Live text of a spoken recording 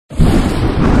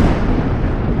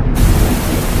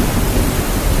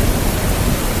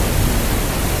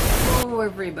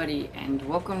everybody, and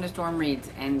welcome to Storm Reads.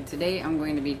 And today I'm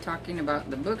going to be talking about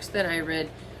the books that I read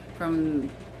from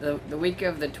the week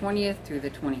of the 20th through the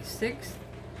 26th.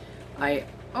 I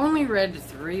only read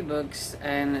 3 books,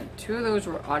 and 2 of those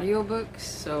were audiobooks,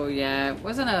 so yeah, it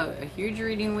wasn't a huge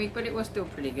reading week, but it was still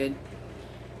pretty good.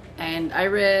 And I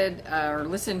read or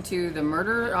listened to The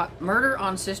Murder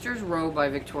on Sisters Row by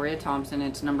Victoria Thompson.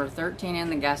 It's number 13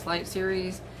 in the Gaslight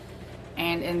series.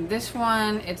 And in this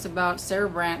one, it's about Sarah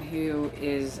Brandt, who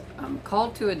is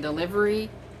called to a delivery.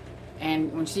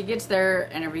 And when she gets there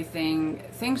and everything,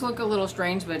 things look a little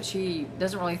strange, but she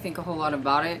doesn't really think a whole lot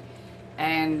about it.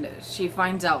 And she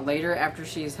finds out later, after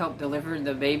she's helped deliver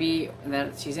the baby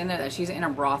that she's in a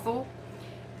brothel.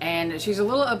 And she's a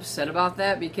little upset about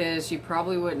that because she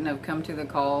probably wouldn't have come to the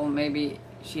call, maybe,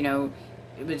 you know,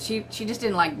 but she just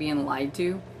didn't like being lied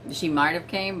to. She might have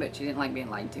came, but she didn't like being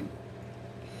lied to.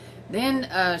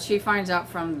 Then she finds out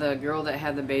from the girl that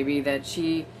had the baby that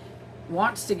she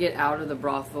wants to get out of the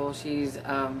brothel. She's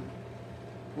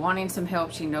wanting some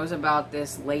help. She knows about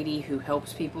this lady who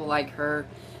helps people like her.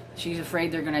 She's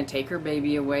afraid they're going to take her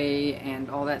baby away and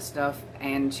all that stuff.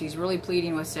 And she's really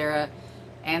pleading with Sarah.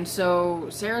 And so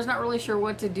Sarah's not really sure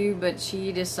what to do, but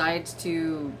she decides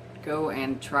to go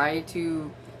and try to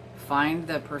find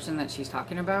the person that she's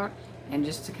talking about and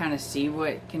just to kind of see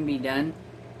what can be done.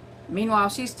 Meanwhile,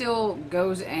 she still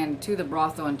goes to the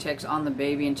brothel and checks on the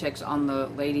baby and checks on the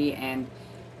lady, and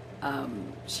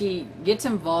she gets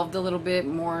involved a little bit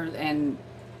more, and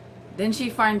then she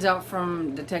finds out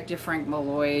from Detective Frank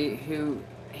Malloy who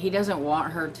he doesn't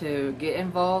want her to get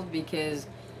involved, because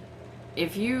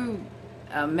if you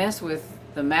mess with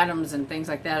the madams and things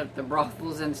like that, the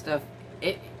brothels and stuff,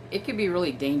 it could be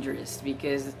really dangerous,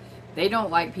 because they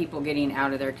don't like people getting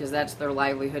out of there, because that's their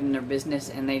livelihood and their business,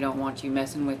 and they don't want you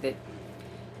messing with it.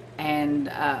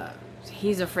 And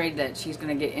he's afraid that she's going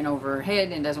to get in over her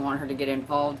head and doesn't want her to get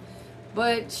involved.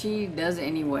 But she does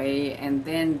anyway. And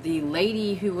then the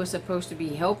lady who was supposed to be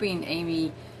helping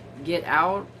Amy get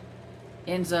out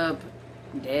ends up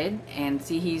dead. And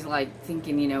see, he's like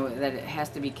thinking, you know, that it has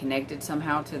to be connected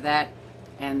somehow to that.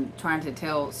 And trying to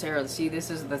tell Sarah, see,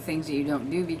 this is the things that you don't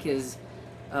do, because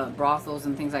brothels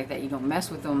and things like that, you don't mess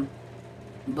with them.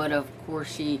 But of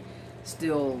course she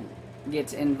still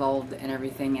gets involved in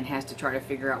everything and has to try to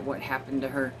figure out what happened to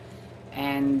her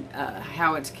and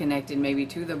how it's connected maybe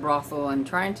to the brothel, and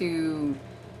trying to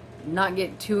not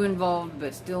get too involved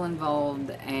but still involved.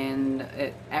 And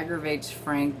it aggravates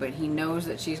Frank, but he knows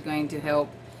that she's going to help.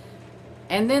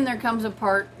 And then there comes a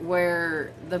part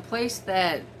where the place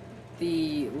that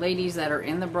the ladies that are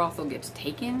in the brothel gets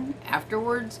taken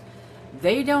afterwards,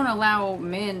 they don't allow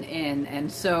men in, and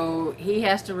so he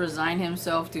has to resign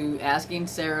himself to asking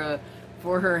Sarah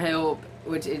for her help,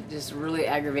 which it just really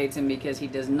aggravates him, because he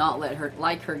does not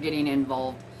like her getting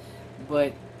involved,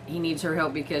 but he needs her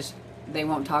help because they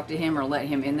won't talk to him or let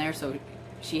him in there, so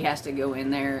she has to go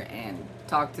in there and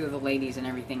talk to the ladies and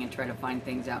everything and try to find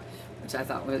things out, which I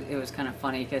thought it was kind of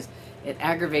funny, because it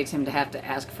aggravates him to have to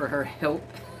ask for her help.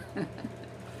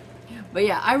 But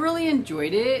yeah, I really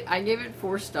enjoyed it. I gave it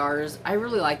 4 stars. I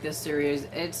really like this series.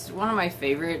 It's one of my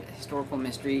favorite historical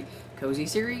mystery cozy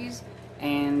series,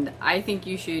 and I think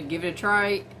you should give it a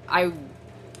try. I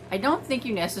don't think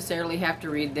you necessarily have to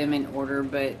read them in order,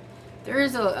 but there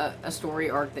is a story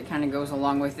arc that kind of goes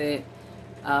along with it.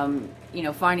 You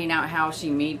know, finding out how she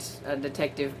meets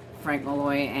Detective Frank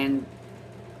Malloy and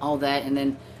all that, and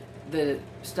then the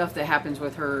stuff that happens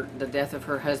with her, the death of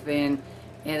her husband.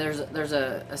 Yeah, there's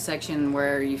a section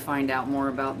where you find out more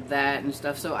about that and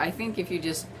stuff. So I think if you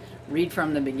just read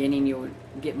from the beginning, you would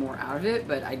get more out of it.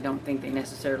 But I don't think they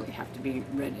necessarily have to be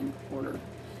read in order.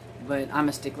 But I'm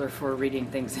a stickler for reading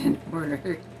things in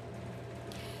order.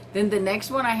 Then the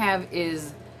next one I have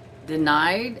is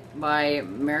Denied by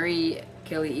Mary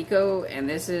Kelly Eco. And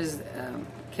this is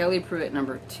Kelly Pruitt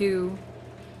number 2.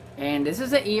 And this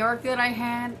is an e-arc that I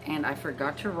had, and I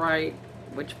forgot to write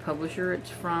which publisher it's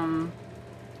from.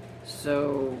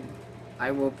 So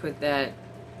I will put that,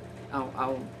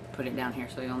 I'll put it down here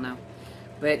so you'll know.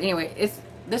 But anyway,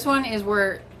 this one is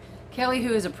where Kelly,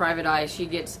 who is a private eye, she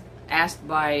gets asked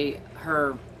by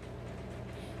her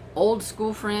old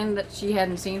school friend that she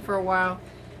hadn't seen for a while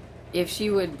if she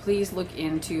would please look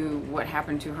into what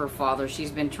happened to her father.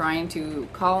 She's been trying to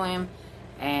call him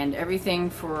and everything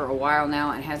for a while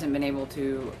now and hasn't been able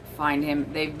to find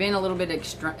him. They've been a little bit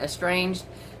estranged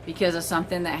because of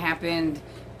something that happened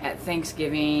at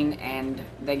Thanksgiving, and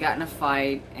they got in a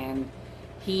fight, and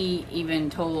he even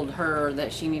told her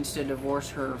that she needs to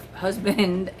divorce her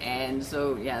husband, and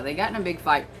so yeah, they got in a big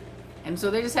fight, and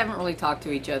so they just haven't really talked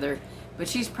to each other. but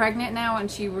she's pregnant now,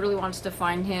 and she really wants to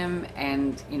find him,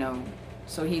 and, you know,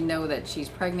 so he know that she's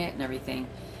pregnant and everything.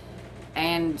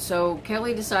 And so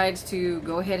Kelly decides to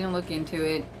go ahead and look into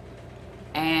it,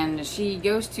 and she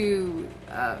goes to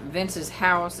Vince's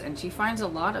house, and she finds a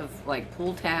lot of like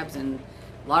pull tabs and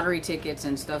lottery tickets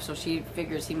and stuff, so she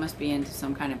figures he must be into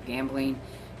some kind of gambling.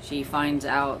 She finds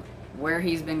out where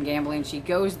he's been gambling. She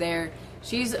goes there.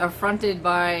 She's affronted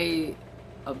by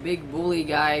a big bully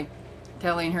guy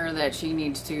telling her that she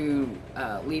needs to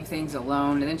leave things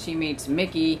alone. And then she meets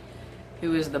Mickey,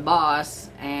 who is the boss,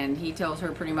 and he tells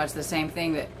her pretty much the same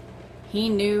thing, that he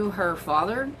knew her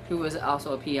father, who was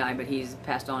also a PI, but he's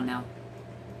passed on now.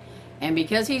 And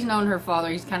because he's known her father,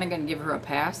 he's kind of going to give her a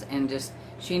pass, and just,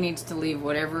 she needs to leave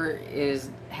whatever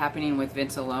is happening with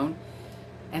Vince alone.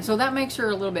 And so that makes her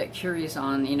a little bit curious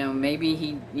on, you know, maybe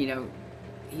he, you know,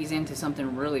 he's into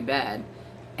something really bad.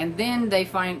 And then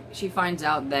she finds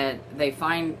out that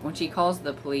when she calls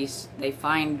the police, they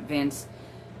find Vince,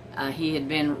 he had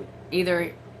been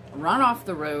either run off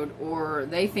the road, or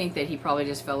they think that he probably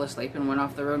just fell asleep and went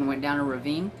off the road and went down a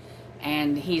ravine.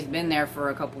 And he's been there for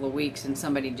a couple of weeks, and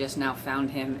somebody just now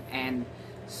found him, and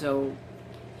so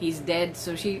he's dead.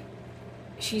 So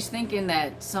she's thinking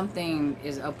that something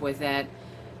is up with that,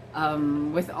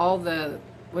 with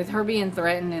her being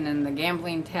threatened and the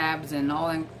gambling tabs and all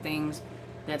them things,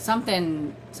 that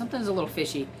something's a little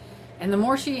fishy. And the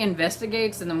more she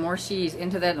investigates and the more she's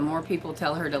into that, the more people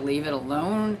tell her to leave it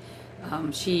alone.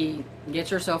 She gets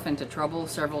herself into trouble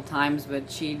several times, but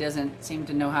she doesn't seem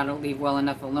to know how to leave well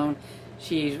enough alone.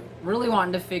 She's really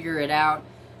wanting to figure it out,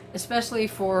 especially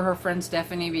for her friend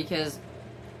Stephanie, because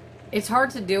it's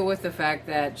hard to deal with the fact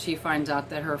that she finds out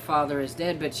that her father is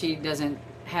dead, but she doesn't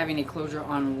have any closure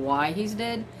on why he's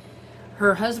dead.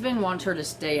 Her husband wants her to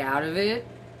stay out of it.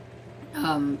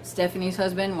 Stephanie's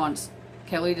husband wants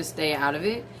Kelly to stay out of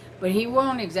it, but he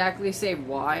won't exactly say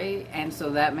why, and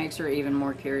so that makes her even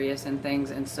more curious and things.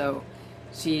 And so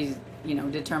she's, you know,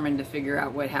 determined to figure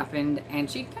out what happened, and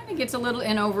she kind of gets a little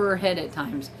in over her head at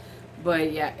times.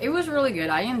 But yeah, it was really good.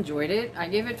 I enjoyed it. I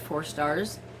give it 4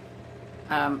 stars.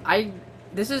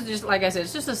 This is just, like I said,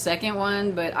 it's just the second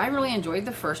one, but I really enjoyed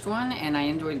the first one, and I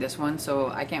enjoyed this one, so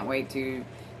I can't wait to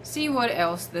see what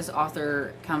else this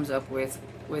author comes up with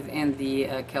within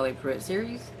the Kelly Pruitt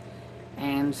series.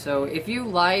 And so if you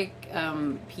like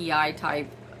PI type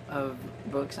of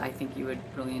books, I think you would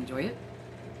really enjoy it.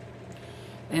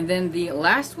 And then the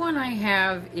last one I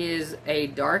have is A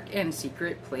Dark and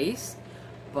Secret Place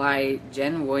by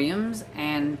Jen Williams.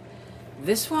 And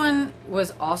this one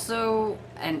was also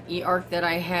an e-arc that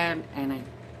I had, and I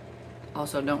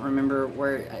also don't remember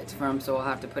where it's from, so I'll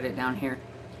have to put it down here.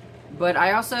 But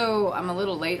I'm a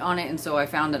little late on it, and so I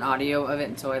found an audio of it,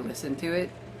 and so I listened to it.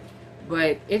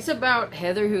 But it's about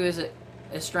Heather, who is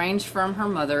estranged from her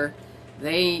mother.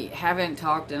 They haven't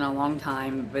talked in a long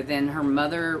time, but then her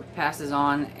mother passes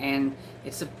on, and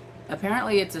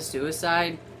apparently it's a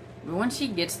suicide. But when she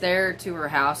gets there to her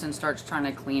house and starts trying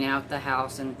to clean out the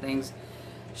house and things,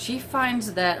 she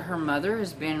finds that her mother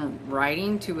has been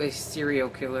writing to a serial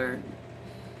killer.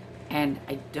 And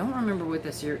I don't remember what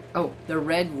the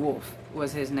Red Wolf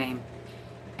was his name.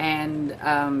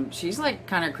 And she's like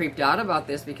kind of creeped out about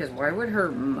this, because why would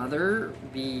her mother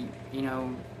be, you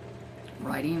know,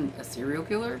 writing a serial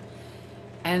killer?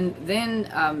 And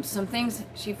then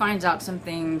she finds out some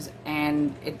things,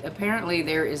 and apparently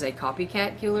there is a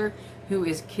copycat killer who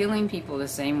is killing people the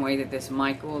same way that this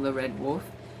Michael, the Red Wolf,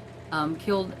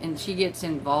 killed, and she gets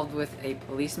involved with a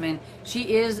policeman.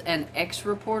 She is an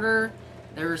ex-reporter.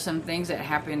 There were some things that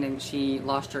happened and she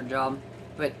lost her job,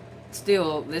 but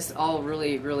still, this all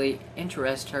really, really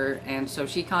interests her, and so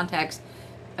she contacts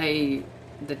a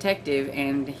detective,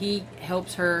 and he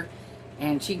helps her,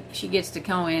 and she gets to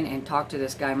go in and talk to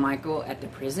this guy Michael at the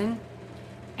prison.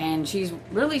 And she's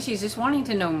just wanting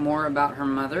to know more about her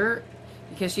mother,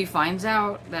 because she finds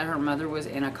out that her mother was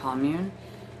in a commune,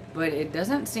 but it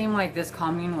doesn't seem like this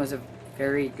commune was a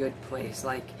very good place.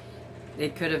 Like,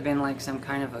 it could have been like some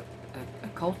kind of a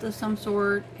cult of some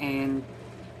sort, and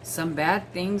some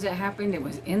bad things that happened. It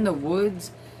was in the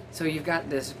woods, so you've got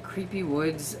this creepy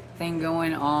woods thing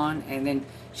going on, and then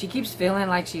she keeps feeling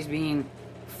like she's being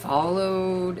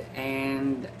followed,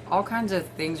 and all kinds of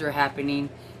things are happening,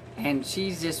 and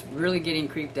she's just really getting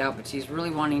creeped out. But she's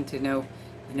really wanting to know,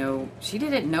 you know, she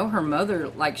didn't know her mother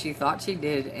like she thought she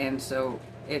did, and so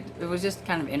it was just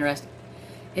kind of interesting.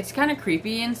 It's kind of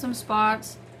creepy in some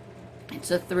spots.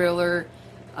 It's a thriller.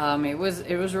 It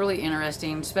was really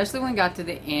interesting, especially when it got to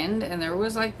the end, and there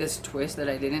was like this twist that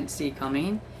I didn't see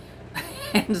coming.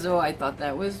 And so I thought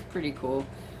that was pretty cool.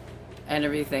 and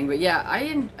everything. But yeah, I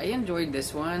enjoyed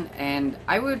this one, and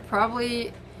I would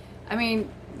probably, I mean,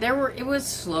 it was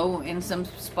slow in some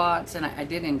spots, and I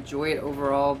did enjoy it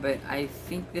overall, but I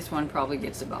think this one probably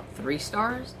gets about 3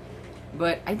 stars.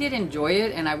 But I did enjoy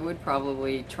it, and I would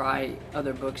probably try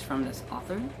other books from this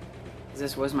author.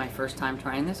 This was my first time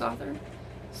trying this author.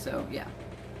 So yeah.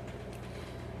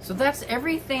 So that's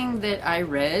everything that I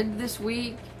read this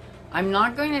week. I'm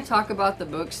not going to talk about the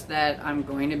books that I'm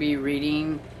going to be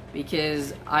reading,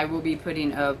 because I will be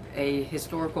putting up a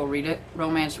historical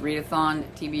romance readathon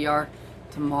TBR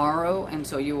tomorrow, and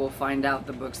so you will find out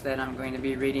the books that I'm going to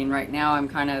be reading. Right now I'm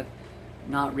kind of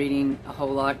not reading a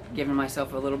whole lot, giving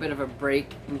myself a little bit of a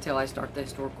break until I start the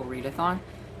historical readathon.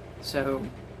 So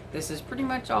this is pretty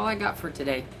much all I got for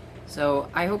today. So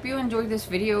I hope you enjoyed this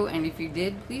video, and if you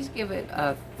did, please give it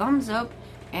a thumbs up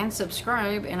and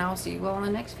subscribe, and I'll see you all in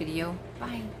the next video.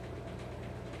 Bye.